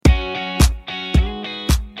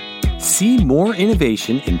See more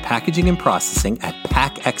innovation in packaging and processing at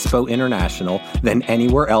Pack Expo International than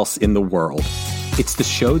anywhere else in the world. It's the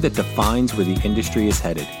show that defines where the industry is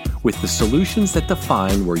headed, with the solutions that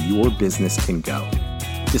define where your business can go.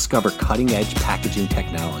 Discover cutting-edge packaging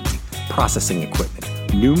technology, processing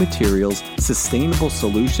equipment, new materials, sustainable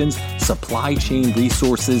solutions, supply chain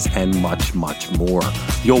resources, and much, much more.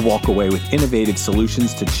 You'll walk away with innovative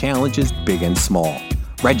solutions to challenges big and small.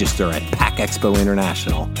 Register at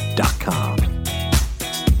packexpointernational.com.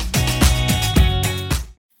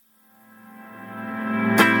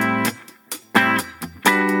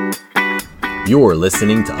 You're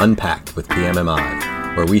listening to Unpacked with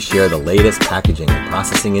PMMI, where we share the latest packaging and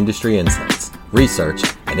processing industry insights, research,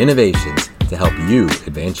 and innovations to help you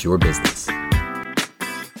advance your business.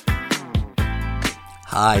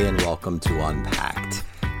 Hi, and welcome to Unpacked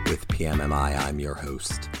with PMMI. I'm your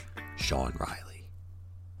host, Sean Riley.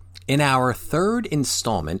 In our third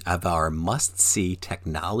installment of our must-see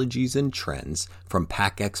technologies and trends from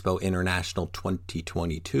Pack Expo International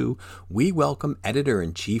 2022, we welcome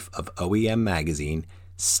Editor-in-Chief of OEM Magazine,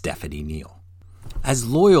 Stephanie Neal. As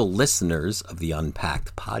loyal listeners of the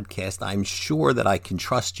Unpacked podcast, I'm sure that I can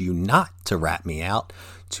trust you not to rat me out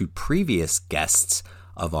to previous guests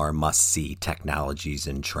of our must-see technologies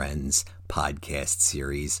and trends podcast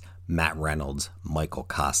series, Matt Reynolds, Michael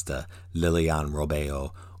Costa, Lilian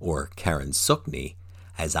Robeo, or Karen Sukni,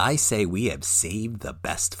 as I say we have saved the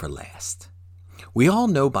best for last. We all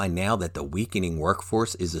know by now that the weakening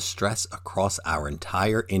workforce is a stress across our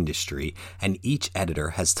entire industry, and each editor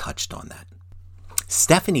has touched on that.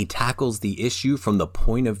 Stephanie tackles the issue from the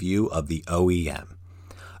point of view of the OEM.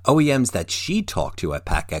 OEMs that she talked to at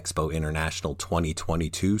Pack Expo International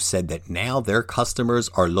 2022 said that now their customers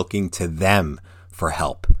are looking to them for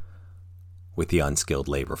help with the unskilled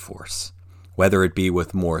labor force, whether it be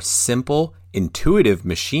with more simple, intuitive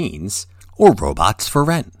machines or robots for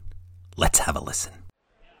rent. Let's have a listen.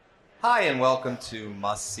 Hi, and welcome to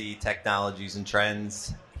Must See Technologies and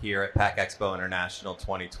Trends here at Pack Expo International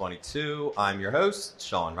 2022. I'm your host,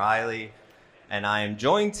 Sean Riley, and I am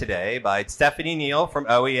joined today by Stephanie Neal from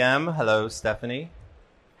OEM. Hello, Stephanie.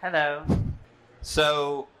 Hello.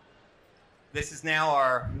 So, this is now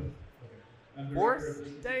our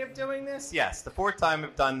fourth day of doing this? Yes, the fourth time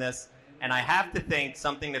we've done this. And I have to think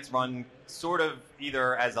something that's run sort of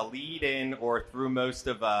either as a lead-in or through most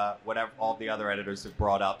of whatever all the other editors have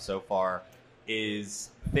brought up so far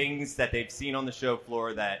is things that they've seen on the show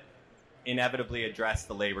floor that inevitably address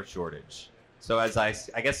the labor shortage. So as I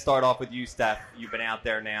guess start off with you, Steph. You've been out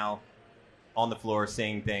there now on the floor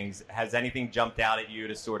seeing things. Has anything jumped out at you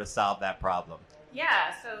to sort of solve that problem?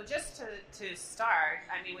 Yeah, so just to start,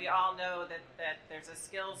 I mean, we all know that there's a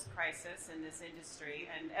skills crisis in this industry,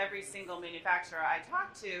 and every single manufacturer I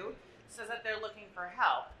talk to says that they're looking for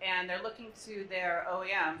help, and they're looking to their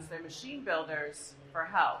OEMs, their machine builders, for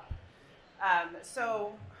help.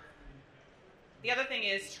 So the other thing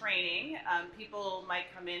is training. People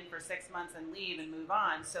might come in for 6 months and leave and move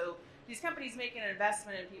on. So these companies make an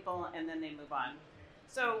investment in people, and then they move on.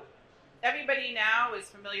 So everybody now is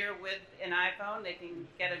familiar with an iPhone. They can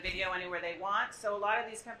get a video anywhere they want. So a lot of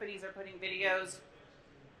these companies are putting videos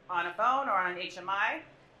on a phone or on an HMI.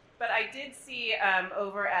 But I did see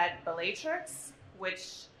over at Bellatrix,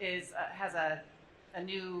 which has a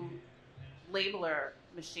new labeler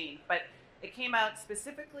machine. But it came out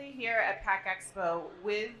specifically here at Pack Expo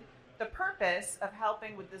with the purpose of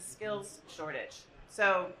helping with the skills shortage.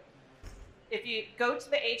 So if you go to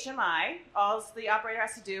the HMI, all the operator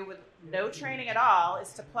has to do with no training at all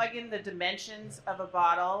is to plug in the dimensions of a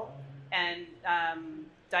bottle and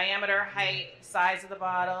diameter, height, size of the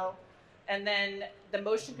bottle, and then the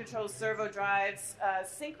motion control servo drives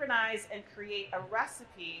synchronize and create a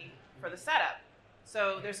recipe for the setup.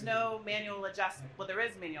 So there's no manual adjustment. Well, there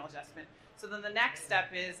is manual adjustment. So then the next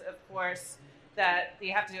step is, of course, that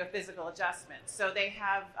you have to do a physical adjustment. So they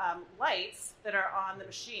have lights that are on the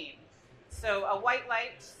machine. So a white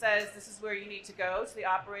light says this is where you need to go to the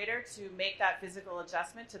operator to make that physical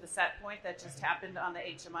adjustment to the set point that just happened on the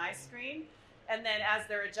HMI screen. And then as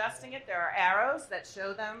they're adjusting it, there are arrows that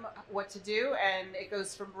show them what to do, and it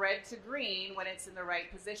goes from red to green when it's in the right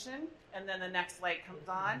position. And then the next light comes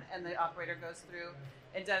on, and the operator goes through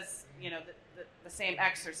and does, the same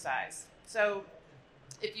exercise. So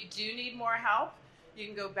if you do need more help, you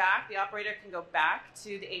can go back, the operator can go back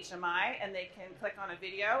to the HMI, and they can click on a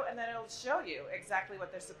video, and then it'll show you exactly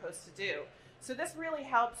what they're supposed to do. So this really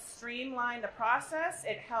helps streamline the process.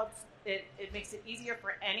 It makes it easier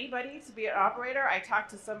for anybody to be an operator. I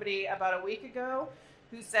talked to somebody about a week ago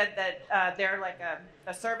who said that they're like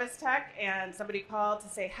a service tech, and somebody called to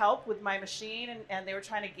say help with my machine, and they were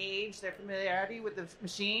trying to gauge their familiarity with the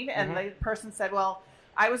machine, and the person said, well,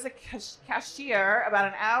 I was a cashier about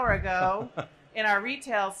an hour ago in our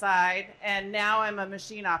retail side, and now I'm a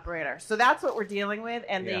machine operator. So that's what we're dealing with,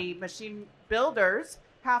 and the machine builders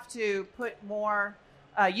have to put more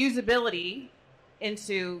usability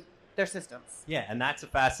into their systems. Yeah, and that's a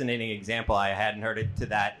fascinating example. I hadn't heard it to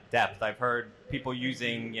that depth. I've heard people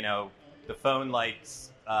using, the phone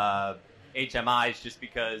likes HMIs just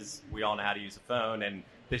because we all know how to use a phone, and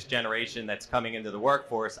this generation that's coming into the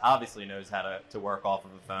workforce obviously knows how to work off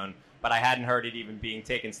of a phone. But I hadn't heard it even being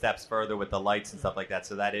taken steps further with the lights and stuff like that.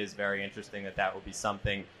 So that is very interesting that will be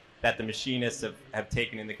something that the machinists have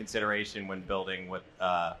taken into consideration when building with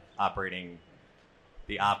operating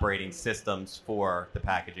systems for the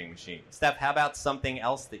packaging machine. Steph, how about something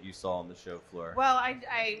else that you saw on the show floor? Well,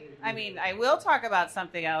 I mean, I will talk about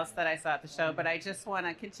something else that I saw at the show, but I just want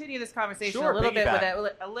to continue this conversation a little bit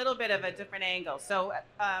with a little bit of a different angle. So,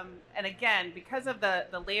 and again, because of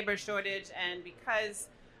the labor shortage and because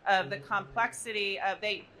of the complexity of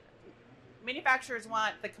manufacturers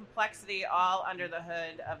want the complexity all under the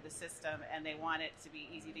hood of the system, and they want it to be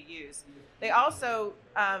easy to use. They also,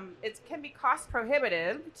 it can be cost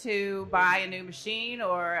prohibitive to buy a new machine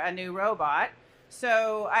or a new robot.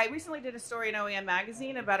 So I recently did a story in OEM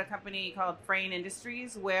Magazine about a company called Frayne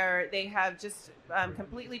Industries, where they have just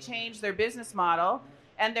completely changed their business model,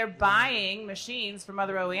 and they're buying machines from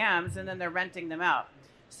other OEMs, and then they're renting them out.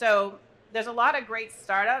 So there's a lot of great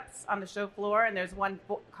startups on the show floor, and there's one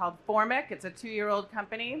called Formic. It's a 2-year-old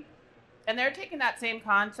company, and they're taking that same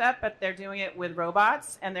concept, but they're doing it with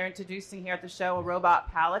robots, and they're introducing here at the show a robot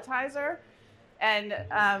palletizer. And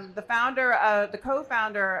the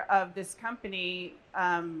co-founder of this company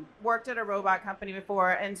worked at a robot company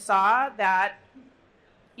before and saw that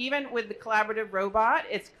even with the collaborative robot,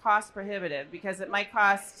 it's cost prohibitive because it might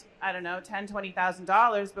cost, I don't know, $10,000,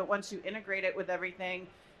 $20,000, but once you integrate it with everything,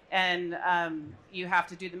 and you have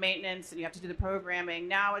to do the maintenance and you have to do the programming,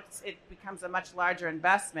 now it becomes a much larger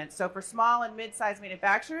investment. So for small and mid-sized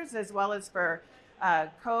manufacturers, as well as for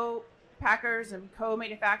co-packers and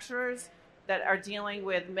co-manufacturers that are dealing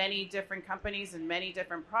with many different companies and many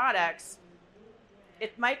different products,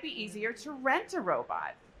 it might be easier to rent a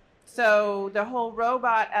robot. So the whole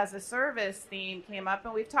robot as a service theme came up,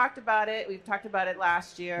 and we've talked about it. We've talked about it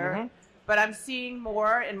last year. Mm-hmm. But I'm seeing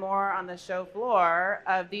more and more on the show floor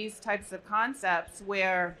of these types of concepts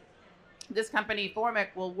where this company,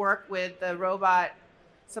 Formic, will work with the robot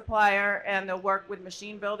supplier, and they'll work with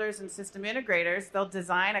machine builders and system integrators. They'll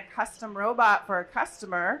design a custom robot for a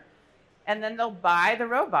customer, and then they'll buy the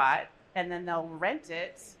robot, and then they'll rent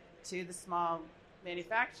it to the small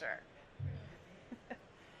manufacturer.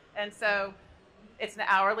 And so it's an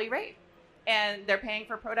hourly rate, and they're paying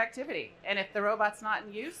for productivity. And if the robot's not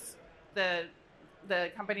in use, the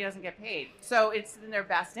company doesn't get paid. So it's in their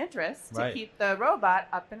best interest to keep the robot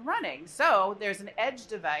up and running. So there's an edge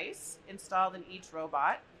device installed in each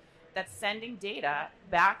robot that's sending data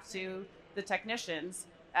back to the technicians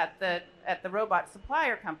at the robot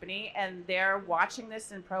supplier company, and they're watching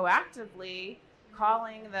this and proactively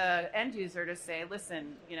calling the end user to say,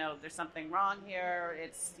 listen, there's something wrong here.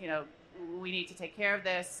 It's, we need to take care of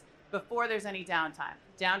this before there's any downtime.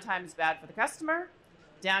 Downtime is bad for the customer.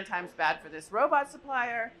 Downtime's bad for this robot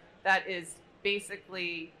supplier that is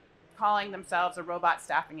basically calling themselves a robot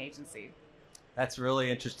staffing agency. That's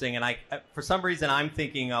really interesting. And for some reason, I'm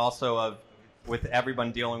thinking also of, with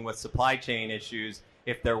everyone dealing with supply chain issues,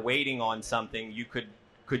 if they're waiting on something,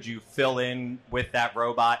 could you fill in with that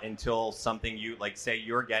robot until something say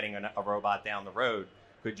you're getting a robot down the road?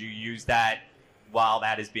 Could you use that while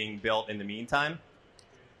that is being built in the meantime?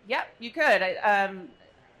 Yep, you could.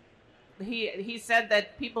 He said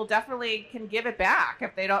that people definitely can give it back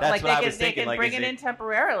if they don't. That's they can bring it in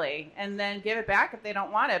temporarily and then give it back if they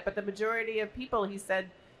don't want it. But the majority of people, he said,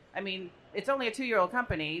 it's only a 2-year-old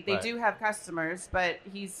company. They do have customers, but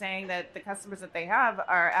he's saying that the customers that they have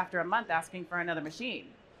are after a month asking for another machine.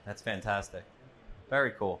 That's fantastic.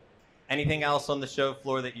 Very cool. Anything else on the show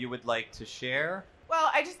floor that you would like to share?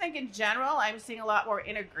 Well, I just think in general, I'm seeing a lot more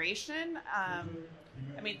integration.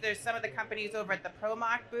 There's some of the companies over at the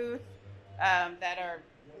ProMach booth that are,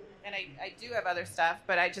 and I do have other stuff,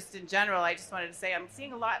 but I just wanted to say I'm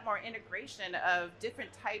seeing a lot more integration of different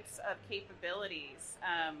types of capabilities,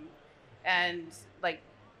 and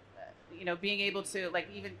being able to,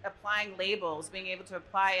 even applying labels, being able to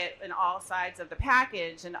apply it in all sides of the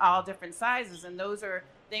package and all different sizes, and those are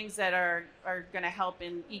things that are going to help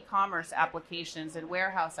in e-commerce applications and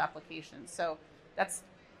warehouse applications. So that's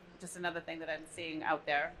just another thing that I'm seeing out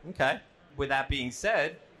there. Okay. With that being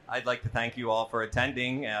said, I'd like to thank you all for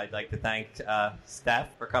attending. I'd like to thank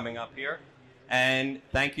Steph for coming up here. And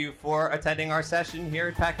thank you for attending our session here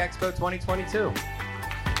at PACK Expo 2022.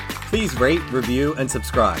 Please rate, review, and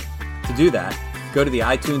subscribe. To do that, go to the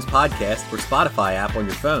iTunes podcast or Spotify app on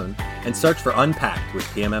your phone and search for Unpacked with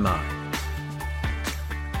PMMI.